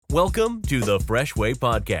Welcome to the Fresh Way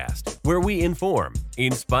Podcast, where we inform,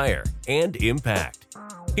 inspire, and impact.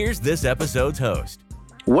 Here's this episode's host.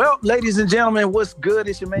 Well, ladies and gentlemen, what's good?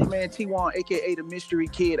 It's your main man, T1, a.k.a. the Mystery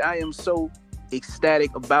Kid. I am so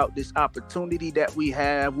ecstatic about this opportunity that we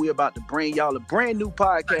have. We're about to bring y'all a brand new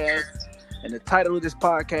podcast, and the title of this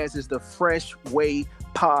podcast is the Fresh Way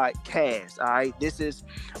Podcast. All right, this is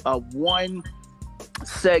one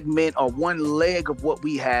segment or one leg of what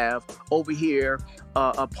we have over here,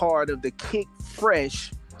 a part of the Kick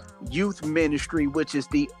Fresh Youth Ministry, which is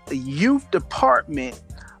the youth department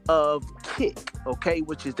of Kick, okay,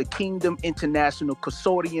 which is the Kingdom International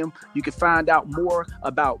Consortium. You can find out more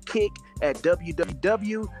about Kick at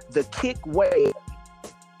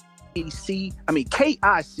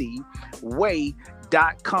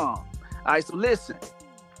KICway.com. All right, so listen,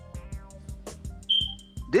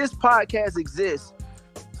 this podcast exists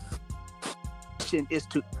is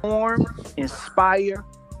to inform, inspire,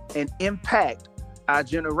 and impact our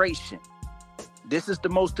generation. This is the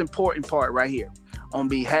most important part right here. On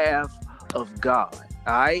behalf of God.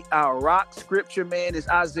 All right. Our rock scripture, man, is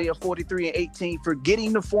Isaiah 43:18.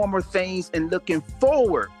 Forgetting the former things and looking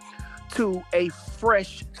forward to a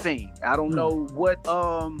fresh thing. I don't know which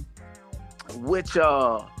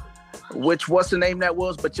what's the name that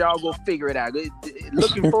was, but y'all go figure it out.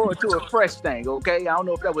 Looking forward to a fresh thing, okay? I don't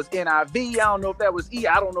know if that was NIV, I don't know if that was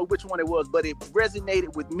I don't know which one it was, but it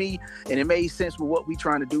resonated with me and it made sense with what we're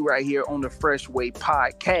trying to do right here on the Fresh Way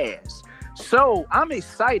Podcast. So I'm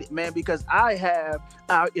excited, man, because I have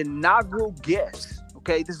our inaugural guest,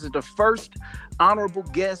 okay? This is the first honorable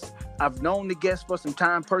guest. I've known the guest for some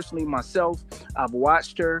time personally myself. I've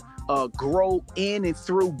watched her grow in and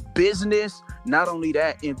through business. Not only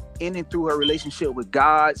that, in and through her relationship with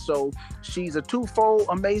God. So she's a twofold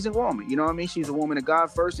amazing woman. You know what I mean? She's a woman of God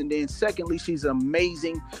first. And then secondly, she's an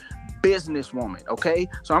amazing businesswoman. Okay.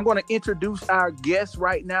 So I'm going to introduce our guest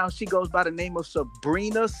right now. She goes by the name of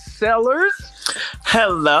Sabrina Sellers.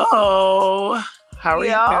 Hello. How are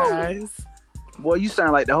you guys? Boy, you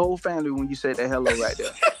sound like the whole family when you said that hello right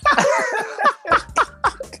there.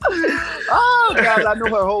 Oh, guys, I know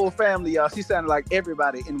her whole family, y'all. She sounded like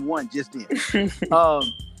everybody in one just then.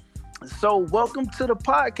 So welcome to the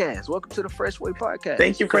podcast. Welcome to the Fresh Way Podcast.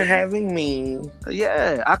 Thank you for having me.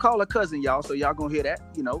 Yeah, I call her cousin, y'all, so y'all gonna hear that,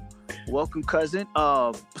 Welcome, cousin.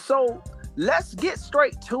 So let's get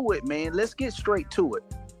straight to it, man. Let's get straight to it.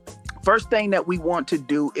 First thing that we want to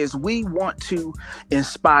do is we want to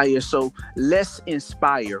inspire. So let's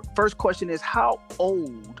inspire. First question is, how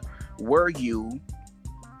old were you?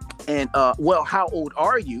 And how old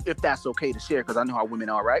are you, if that's okay to share, because I know how women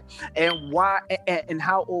are, right? And why? And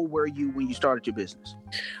how old were you when you started your business?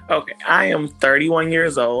 Okay, I am 31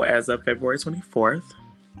 years old as of February 24th.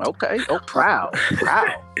 Okay. Oh, proud.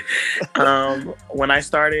 When I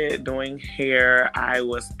started doing hair, I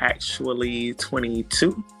was actually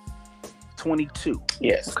 22. 22.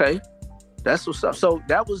 Yes. Okay. That's what's up. So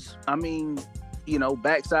that was,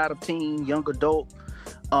 backside of teen, young adult.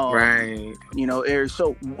 Right. Eric.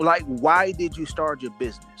 So, why did you start your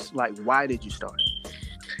business? Why did you start it?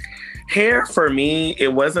 Hair, for me,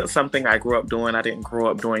 it wasn't something I grew up doing. I didn't grow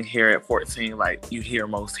up doing hair at 14 like you hear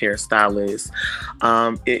most hairstylists.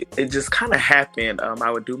 It just kind of happened. I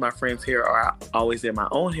would do my friends' hair, or I always did my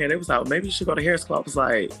own hair. They was like, maybe you should go to hair school. I was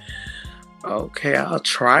like, okay, I'll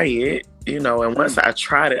try it. And once I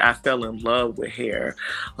tried it, I fell in love with hair.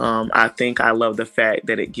 I think I love the fact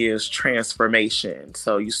that it gives transformation.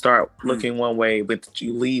 So you start looking one way, but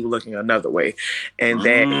you leave looking another way. And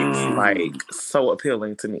that is so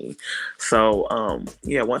appealing to me. So,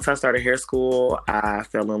 once I started hair school, I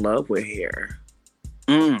fell in love with hair.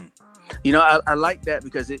 I like that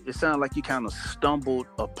because it sounds like you kind of stumbled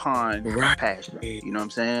upon passion. You know what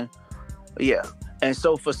I'm saying? Yeah. And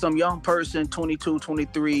so for some young person, 22,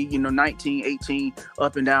 23, 19, 18,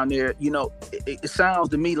 up and down there, it sounds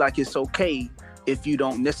to me like it's okay if you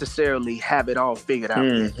don't necessarily have it all figured out.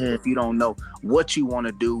 If you don't know what you want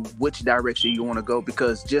to do, which direction you want to go,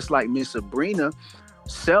 because just like Miss Sabrina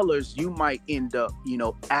Sellers, you might end up,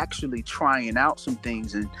 actually trying out some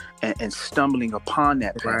things and stumbling upon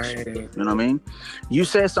that passion. Right. You know what I mean? You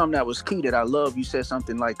said something that was key that I love. You said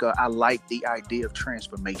something like, I like the idea of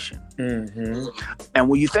transformation. And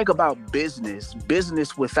when you think about business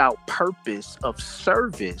without purpose of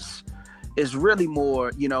service is really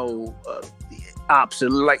more,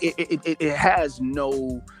 opposite. Like it has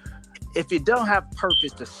no... If it don't have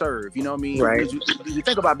purpose to serve, you know what I mean? Right. You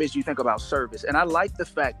think about business, you think about service. And I like the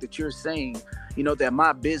fact that you're saying, that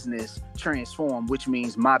my business transformed, which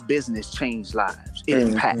means my business changed lives. It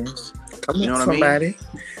impacts. Come you know on, what somebody. I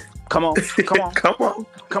mean? Come on, come on, Come on.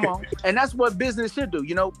 come on. And that's what business should do,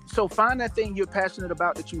 you know. So find that thing you're passionate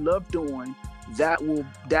about that you love doing that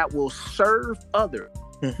will serve others,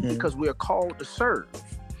 because we are called to serve.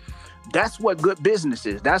 That's what good business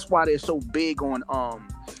is. That's why they're so big on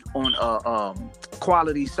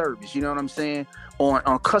quality service. You know what I'm saying?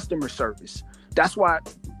 On customer service. That's why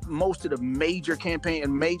most of the major campaign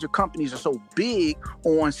and major companies are so big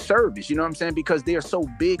on service. You know what I'm saying? Because they're so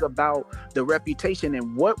big about the reputation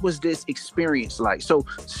and what was this experience like. So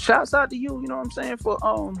shouts out to you. You know what I'm saying? For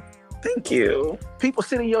thank you. People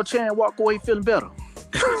sit in your chair and walk away feeling better.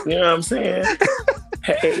 You know what I'm saying?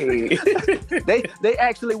 Hey. they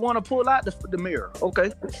actually want to pull out the mirror.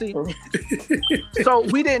 Okay, see. So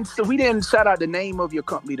we didn't shout out the name of your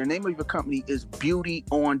company. The name of your company is Beauty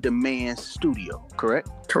on Demand Studio, correct?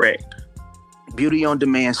 Correct. Beauty on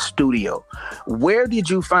Demand Studio. Where did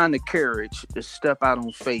you find the courage to step out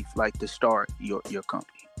on faith, like to start your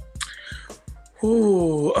company?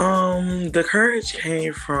 Ooh, the courage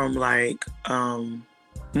came from like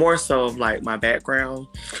more so of like my background,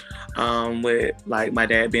 with like my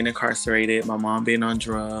dad being incarcerated, my mom being on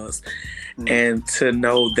drugs, and to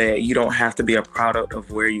know that you don't have to be a product of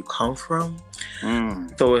where you come from.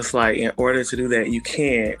 So it's like, in order to do that, you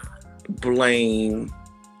can't blame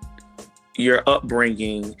your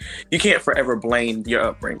upbringing. You can't forever blame your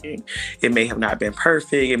upbringing. It may have not been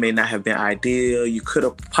perfect. It may not have been ideal. You could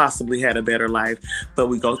have possibly had a better life, but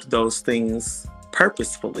we go through those things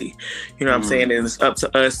purposefully. You know what I'm saying? And it's up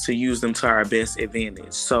to us to use them to our best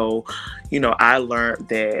advantage. So, you know, I learned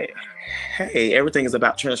that, hey, everything is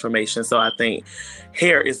about transformation. So I think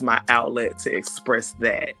hair is my outlet to express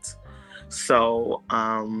that. So,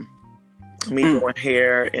 me doing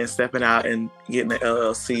hair and stepping out and getting the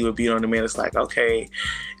LLC with Beauty on Demand, it's like, okay,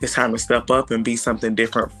 it's time to step up and be something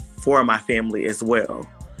different for my family as well.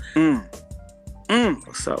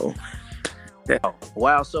 So,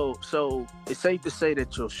 wow. So it's safe to say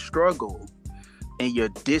that your struggle and your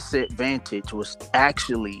disadvantage was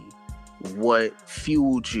actually what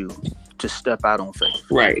fueled you to step out on faith.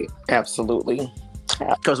 Right. Absolutely.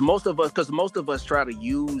 Because most of us try to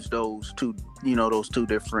use those two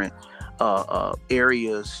different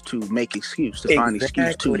areas to make excuse, to find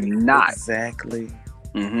excuse to not. Exactly.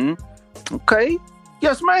 Okay.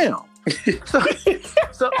 Yes, ma'am.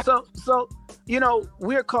 So, you know,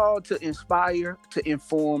 we're called to inspire, to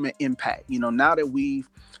inform, and impact. You know, now that we've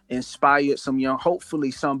inspired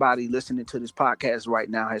hopefully somebody listening to this podcast right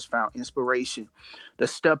now has found inspiration to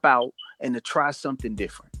step out and to try something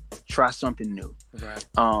different, try something new. Right.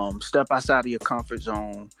 Step outside of your comfort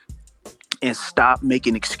zone and stop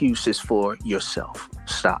making excuses for yourself.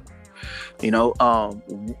 Stop. You know,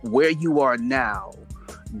 where you are now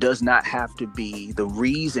does not have to be the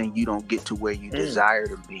reason you don't get to where you desire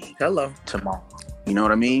to be tomorrow. You know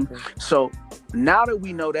what I mean? So now that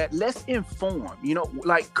we know that, let's inform. You know,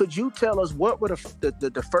 like, could you tell us what were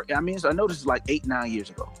the first? I mean, I know this is like 8-9 years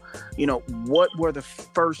ago. You know, what were the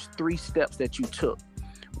first 3 steps that you took?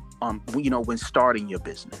 You know, when starting your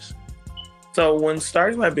business. So when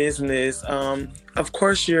starting my business, of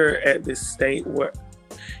course, you're at this state where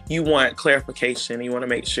you want clarification. You want to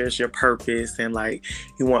make sure it's your purpose, and like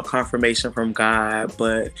you want confirmation from God.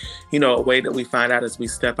 But you know, a way that we find out is we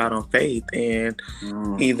step out on faith, and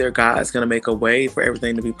either God's going to make a way for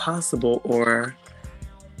everything to be possible, or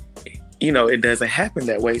you know, it doesn't happen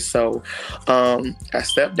that way. So I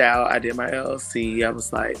stepped out. I did my LLC. I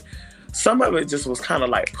was like, some of it just was kind of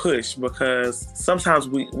like push, because sometimes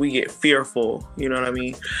we get fearful, you know what I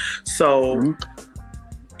mean? So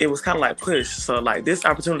it was kind of like push. So like this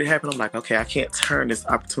opportunity happened. I'm like, okay, I can't turn this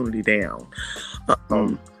opportunity down.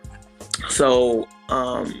 So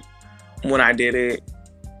when I did it,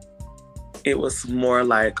 it was more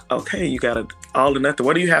like, okay, you got to all or nothing.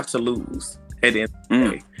 What do you have to lose at the end of the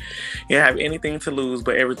day? You don't have anything to lose,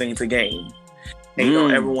 but everything to gain. And you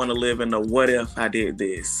don't ever want to live in the what if I did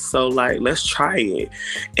this. So like, let's try it.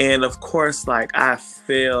 And of course, like I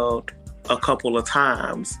failed a couple of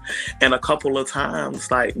times. And a couple of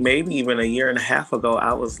times, like maybe even a year and a half ago,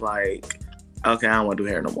 I was like, okay, I don't want to do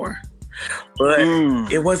hair no more. But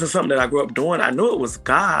it wasn't something that I grew up doing. I knew it was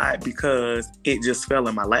God because it just fell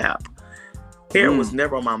in my lap. Hair was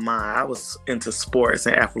never on my mind. I was into sports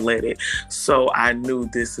and athletic. So I knew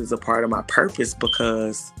this is a part of my purpose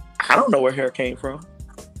because I don't know where hair came from.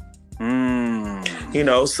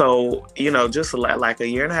 So, just like a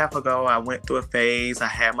year and a half ago, I went through a phase. I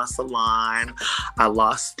had my salon. I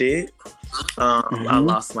lost it. I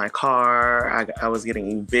lost my car. I was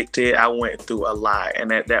getting evicted. I went through a lot.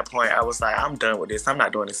 And at that point, I was like, I'm done with this. I'm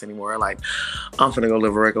not doing this anymore. Like, I'm finna go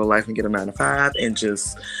live a regular life and get a 9-to-5 and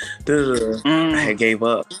just, I had gave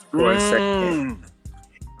up for a second.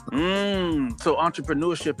 So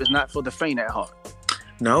entrepreneurship is not for the faint at heart.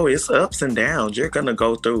 No, it's ups and downs. You're going to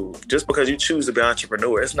go through. Just because you choose to be an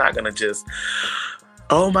entrepreneur, it's not going to just,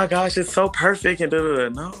 oh my gosh, it's so perfect. And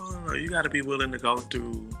No, you got to be willing to go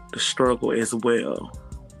through the struggle as well.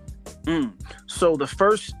 So the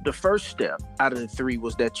first step out of the three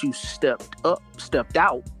was that you stepped out,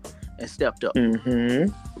 and stepped up.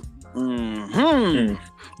 Do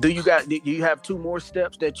you have two more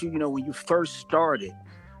steps that when you first started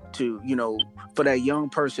to, for that young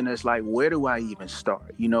person that's like, where do I even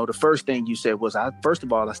start? The first thing you said was, first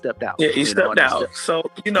of all, I stepped out. Yeah, you stepped out. So,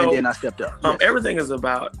 and then I stepped up. Yes. Everything is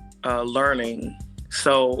about learning.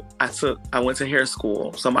 So I went to hair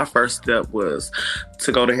school. So my first step was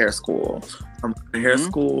to go to hair school.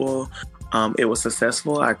 It was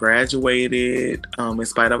successful. I graduated. In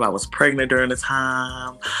spite of I was pregnant during the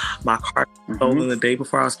time. My car was stolen the day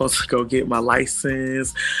before I was supposed to go get my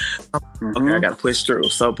license. Okay, I got to push through.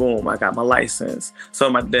 So boom, I got my license. So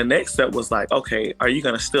the next step was like, okay, are you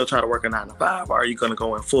going to still try to work a 9-to-5 or are you going to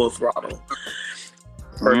go in full throttle?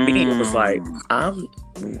 For me, it was like, I'm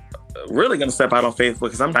really going to step out on faith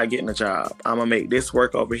because I'm not getting a job. I'm going to make this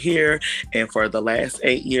work over here. And for the last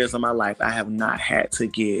 8 years of my life, I have not had to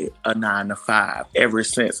get a 9-to-5 ever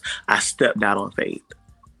since I stepped out on faith.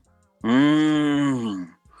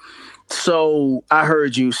 So I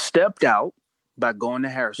heard you stepped out by going to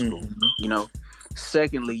hair school.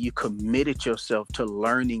 Secondly, you committed yourself to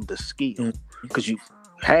learning the skill because you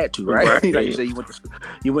had to, right? Like you said, you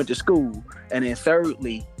went to school. And then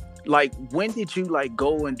thirdly, like, when did you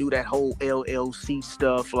go and do that whole LLC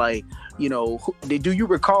stuff? Like, do you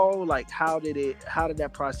recall, like, how did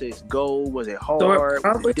that process go? Was it hard? So it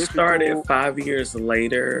probably started 5 years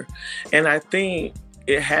later. And I think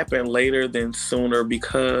it happened later than sooner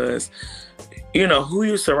because, who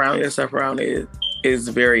you surround yourself around is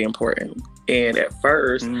very important. And at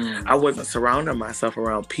first, I wasn't surrounding myself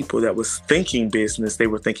around people that was thinking business. They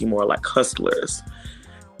were thinking more like hustlers.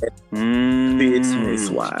 Business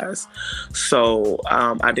wise. So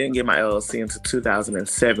I didn't get my LLC until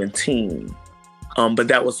 2017. But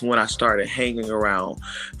that was when I started hanging around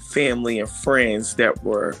family and friends that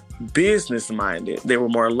were business minded. They were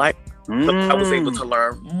more like, so I was able to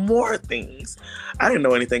learn more things. I didn't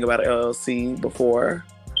know anything about an LLC before.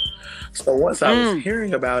 So once I was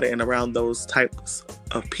hearing about it and around those types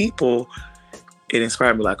of people, it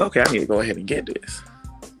inspired me like, okay, I need to go ahead and get this.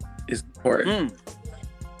 It's important.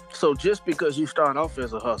 So just because you start off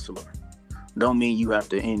as a hustler, don't mean you have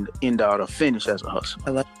to end out or finish as a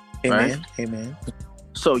hustler. Amen. Right? Amen.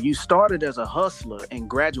 So you started as a hustler and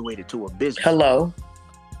graduated to a business. Hello.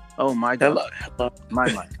 Oh my God. Hello. My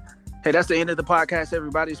mic. Hey, that's the end of the podcast,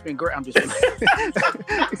 everybody. It's been great. I'm just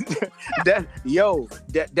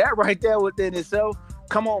that right there within itself.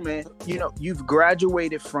 Come on, man. You've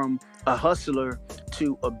graduated from a hustler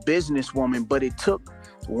to a businesswoman, but it took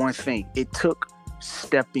one thing. It took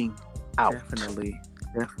stepping out. Definitely.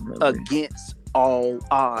 Against all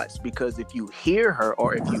odds, because if you hear her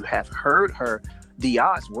or if you have heard her, the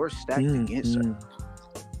odds were stacked against her.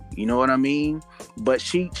 You know what I mean? But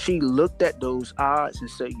she looked at those odds and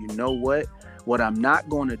said, you know what I'm not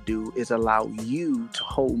going to do is allow you to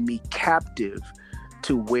hold me captive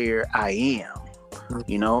to where I am.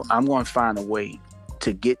 I'm going to find a way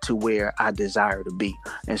to get to where I desire to be.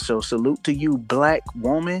 And so salute to you, Black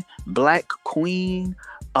woman, Black queen,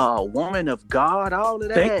 woman of God, all of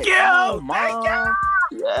that. Thank you. Oh, Mom.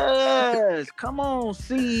 Yes. Come on,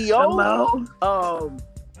 CEO. Hello.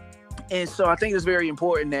 And so I think it's very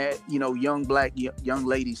important that, young Black young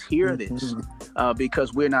ladies hear this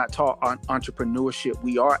because we're not taught entrepreneurship.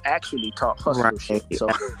 We are actually taught hustlership. Right. So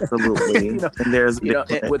absolutely. And there's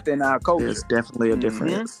within our culture. There's definitely a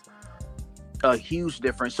difference. A huge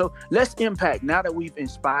difference. So let's impact. Now that we've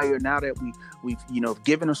inspired, now that we've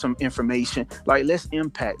given them some information, like, let's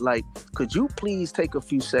impact. Like, could you please take a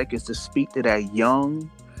few seconds to speak to that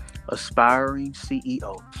young, aspiring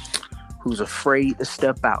CEO who's afraid to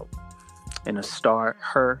step out and to start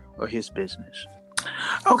her or his business?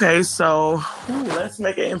 Okay, so let's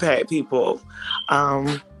make an impact, people.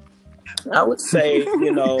 I would say,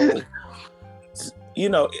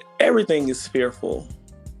 everything is fearful.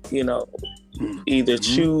 Either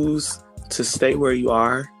choose to stay where you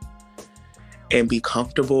are and be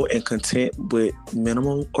comfortable and content with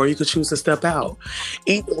minimal, or you could choose to step out.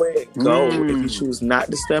 Either way it go, if you choose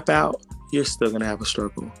not to step out, you're still going to have a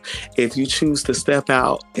struggle. If you choose to step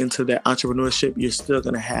out into that entrepreneurship, you're still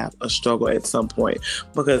going to have a struggle at some point,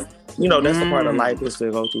 because that's the part of life, is to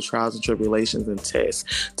go through trials and tribulations and tests,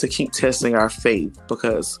 to keep testing our faith,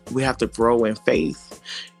 because we have to grow in faith.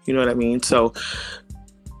 You know what I mean? So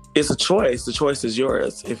it's a choice. The choice is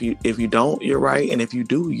yours. If you don't, you're right. And if you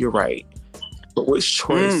do, you're right. But which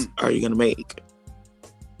choice are you going to make?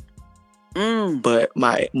 But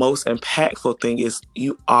my most impactful thing is,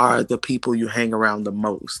 you are the people you hang around the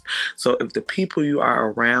most. So if the people you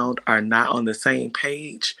are around are not on the same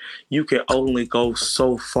page, you can only go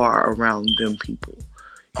so far around them people.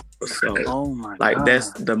 So God,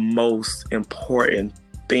 that's the most important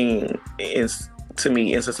thing to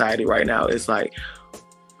me in society right now. It's like,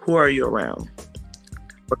 who are you around?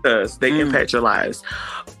 Because they impact your lives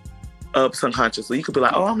subconsciously. You could be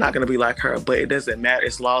like, oh, I'm not going to be like her, but it doesn't matter.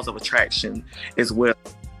 It's laws of attraction as well.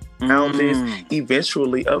 Around this,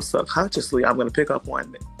 eventually, subconsciously, I'm going to pick up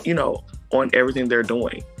on, on everything they're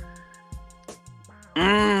doing.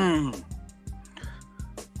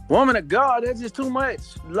 Woman of God, that's just too much.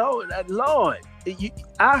 Lord.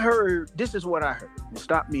 I heard, this is what I heard.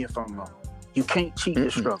 Stop me if I'm wrong. You can't cheat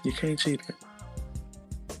the struggle. You can't cheat it.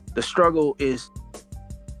 The struggle is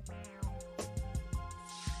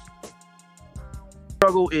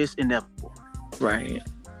inevitable. Right.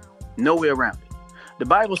 No way around it. The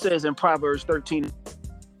Bible says in Proverbs 13,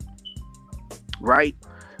 right,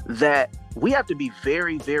 that we have to be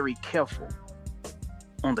very, very careful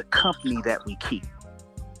on the company that we keep.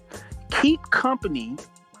 Keep company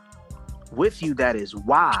with you that is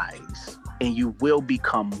wise, and you will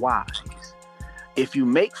become wise. If you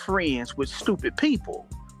make friends with stupid people,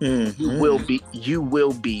 you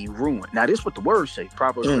will be ruined. Now, this is what the word says,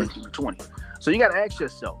 Proverbs 13:20. So you got to ask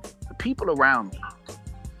yourself, the people around me,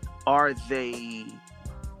 are they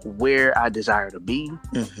where I desire to be?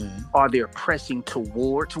 Are they pressing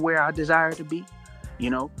towards where I desire to be?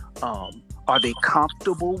 Are they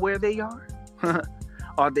comfortable where they are?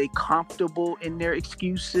 Are they comfortable in their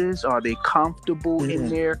excuses? Are they comfortable in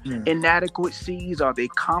their inadequacies? Are they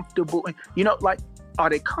comfortable? Are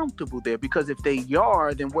they comfortable there? Because if they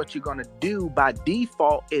are, then what you're going to do by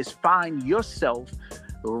default is find yourself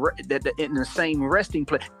in the same resting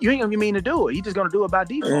place. You ain't gonna mean to do it. You're just gonna do it by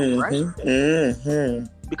default, right?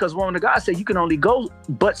 Because woman of God said you can only go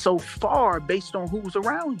but so far based on who's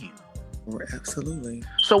around you. Absolutely.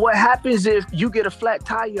 So what happens if you get a flat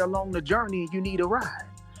tire along the journey and you need a ride?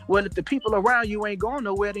 Well, if the people around you ain't going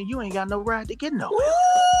nowhere, then you ain't got no ride to get nowhere.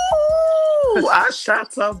 Ooh, I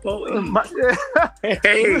shot some boat.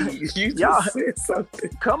 Hey, you just said something.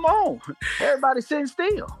 Come on. Everybody sitting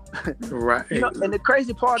still. Right. And the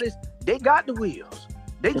crazy part is they got the wheels.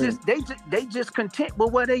 They just content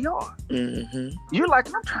with where they are. You're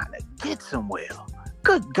like, I'm trying to get somewhere.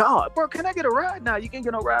 Good God, bro, can I get a ride? Nah, you can't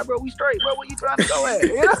get no ride, bro. We straight, bro. Where you trying to go at?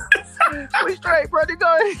 We straight, bro. To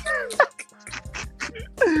go ahead.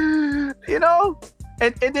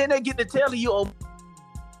 And then they get to tell you, oh,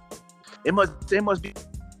 it must be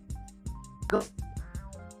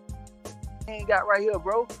ain't got right here,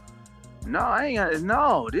 bro. No, I ain't got.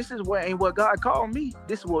 No, this is ain't what God called me.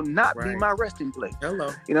 This will not be my resting place.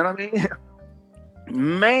 Hello. You know what I mean?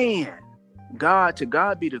 Man, to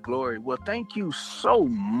God be the glory. Well, thank you so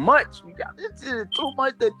much. This is too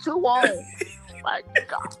much to chew on. My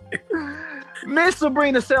God. Miss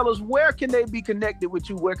Sabrina Sellers, where can they be connected with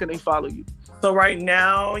you? Where can they follow you? So right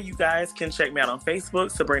now, you guys can check me out on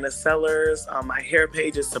Facebook, Sabrina Sellers. My hair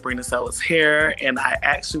page is Sabrina Sellers Hair. And I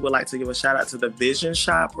actually would like to give a shout out to the Vision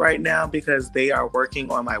Shop right now, because they are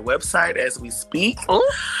working on my website as we speak.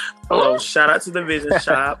 So shout out to the Vision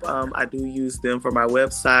Shop. I do use them for my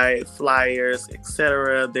website, flyers,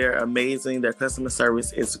 etc. They're amazing. Their customer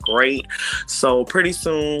service is great. So pretty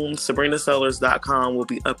soon, SabrinaSellers.com will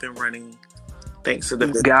be up and running. Thanks to the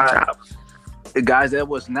Vision Shop. Guys, that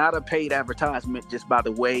was not a paid advertisement, just by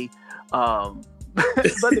the way. But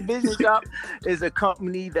the Business Shop is a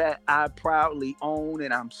company that I proudly own,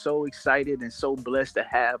 and I'm so excited and so blessed to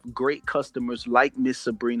have great customers like Miss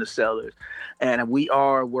Sabrina Sellers. And we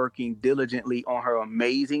are working diligently on her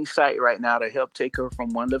amazing site right now to help take her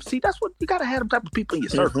from one level. See, that's what you got to have, them type of people in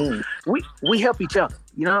your circle. We help each other.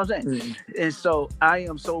 You know what I'm saying? And so I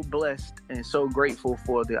am so blessed and so grateful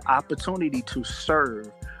for the opportunity to serve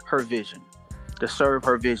her vision.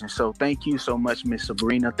 So thank you so much, Miss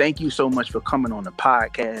Sabrina. Thank you so much for coming on the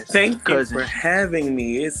podcast. Thank you for having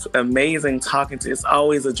me. It's amazing talking to you. It's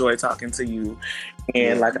always a joy talking to you.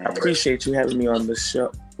 And I appreciate you having me on the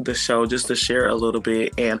show. the show just to share a little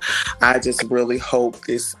bit. And I just really hope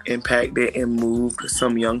this impacted and moved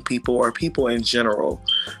some young people or people in general.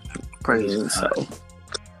 Praise God.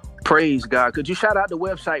 Praise God. Could you shout out the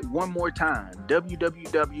website one more time?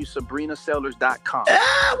 www.sabrinasellers.com.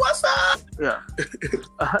 What's up? Yeah.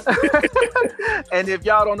 And if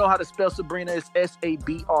y'all don't know how to spell Sabrina, it's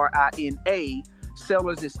Sabrina.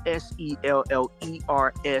 Sellers is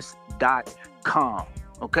SELLERS.com.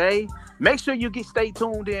 Okay? Make sure you stay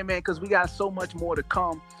tuned in, man, because we got so much more to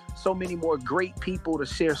come. So many more great people to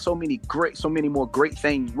share so many more great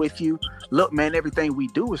things with you. Look, man, everything we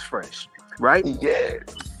do is fresh, right?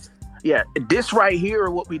 Yeah, this right here,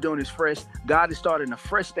 what we're doing is fresh. God is starting a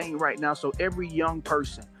fresh thing right now. So every young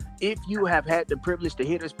person, if you have had the privilege to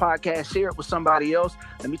hear this podcast, share it with somebody else.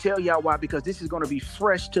 Let me tell y'all why, because this is going to be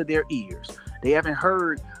fresh to their ears. They haven't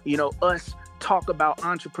heard, us talk about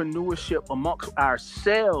entrepreneurship amongst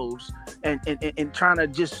ourselves and trying to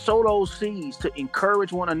just sow those seeds to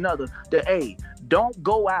encourage one another that, hey, don't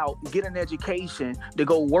go out and get an education to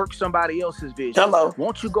go work somebody else's vision. Hello.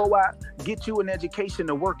 Won't you go out, get you an education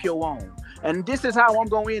to work your own? And this is how I'm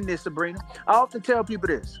going to end this, Sabrina. I often tell people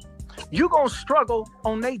this. You're going to struggle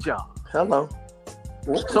on their job. Hello.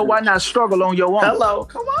 So why not struggle on your own? Hello.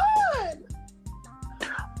 Come on.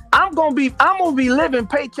 I'm gonna be living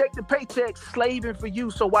paycheck to paycheck, slaving for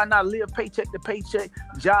you. So why not live paycheck to paycheck,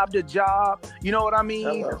 job to job? You know what I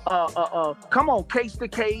mean? Come on, case to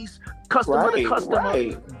case, customer to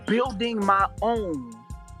customer, building my own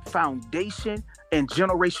foundation and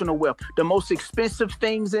generational wealth. The most expensive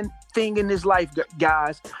thing in this life,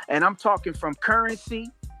 guys, and I'm talking from currency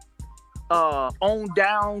on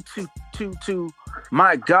down to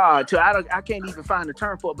my God, I can't even find the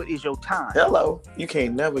term for it, but it's your time. Hello. You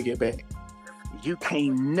can't never get back. You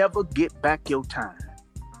can't never get back your time.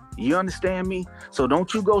 You understand me? So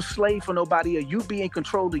don't you go slave for nobody, or you be in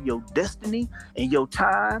control of your destiny and your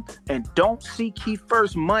time. And don't seek ye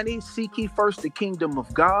first money. Seek ye first the kingdom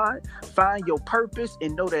of God. Find your purpose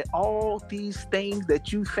and know that all these things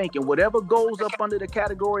that you think and whatever goes up under the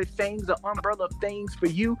category things or umbrella of things for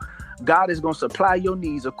you, God is going to supply your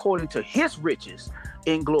needs according to his riches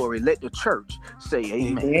in glory. Let the church say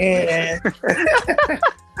amen.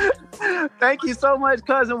 Thank you so much,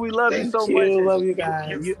 cousin. We love you so much. Love you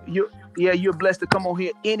guys. You're blessed to come on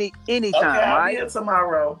here anytime. Okay, I'll right? be here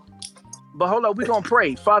tomorrow. But hold on, we're gonna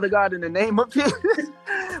pray. Father God, in the name of Jesus,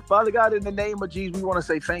 Father God, in the name of Jesus, we want to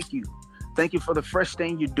say thank you. Thank you for the fresh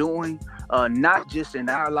thing you're doing, not just in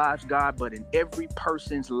our lives, God, but in every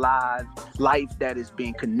person's life that is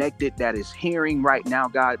being connected, that is hearing right now,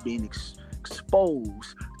 God, being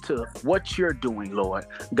exposed to what you're doing, Lord.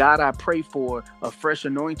 God, I pray for a fresh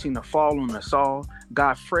anointing to fall on us all.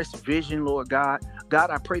 God, fresh vision, Lord God. God,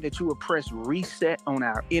 I pray that you will press reset on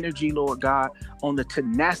our energy, Lord God, on the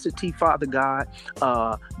tenacity, Father God,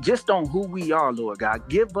 just on who we are, Lord God.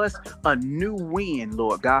 Give us a new wind,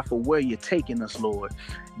 Lord God, for where you're taking us, Lord.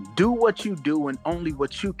 Do what you do and only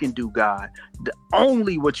what you can do, God.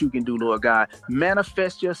 Only what you can do, Lord God.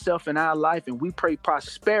 Manifest yourself in our life, and we pray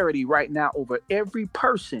prosperity right now over every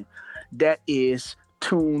person that is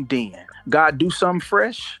tuned in. God, do something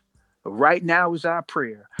fresh. Right now is our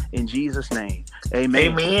prayer. In Jesus' name.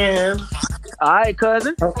 Amen. Amen. All right,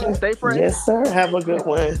 cousin. Okay. Stay fresh. Yes, sir. Have a good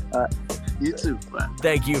one. You too. Bye.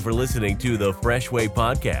 Thank you for listening to the Fresh Way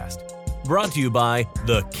Podcast, brought to you by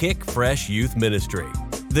the Kick Fresh Youth Ministry,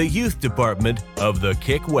 the youth department of the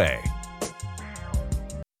Kick Way.